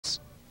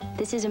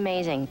This is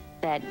amazing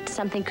that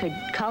something could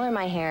color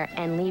my hair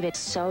and leave it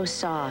so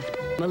soft.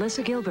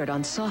 Melissa Gilbert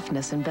on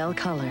softness in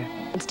Belle-Color.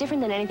 It's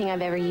different than anything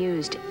I've ever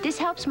used. This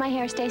helps my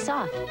hair stay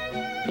soft,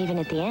 even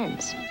at the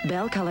ends.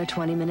 Belle-Color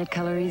 20-minute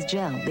Color Ease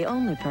Gel, the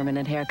only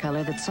permanent hair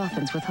color that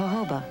softens with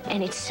jojoba.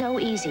 And it's so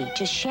easy.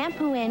 Just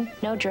shampoo in,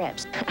 no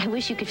drips. I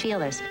wish you could feel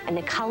this. And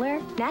the color,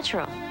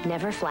 natural,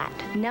 never flat.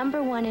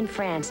 #1 in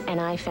France, and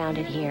I found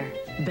it here.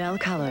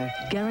 Belle-Color,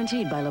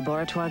 guaranteed by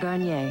Laboratoire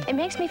Garnier. It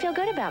makes me feel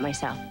good about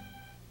myself.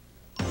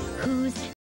 Who's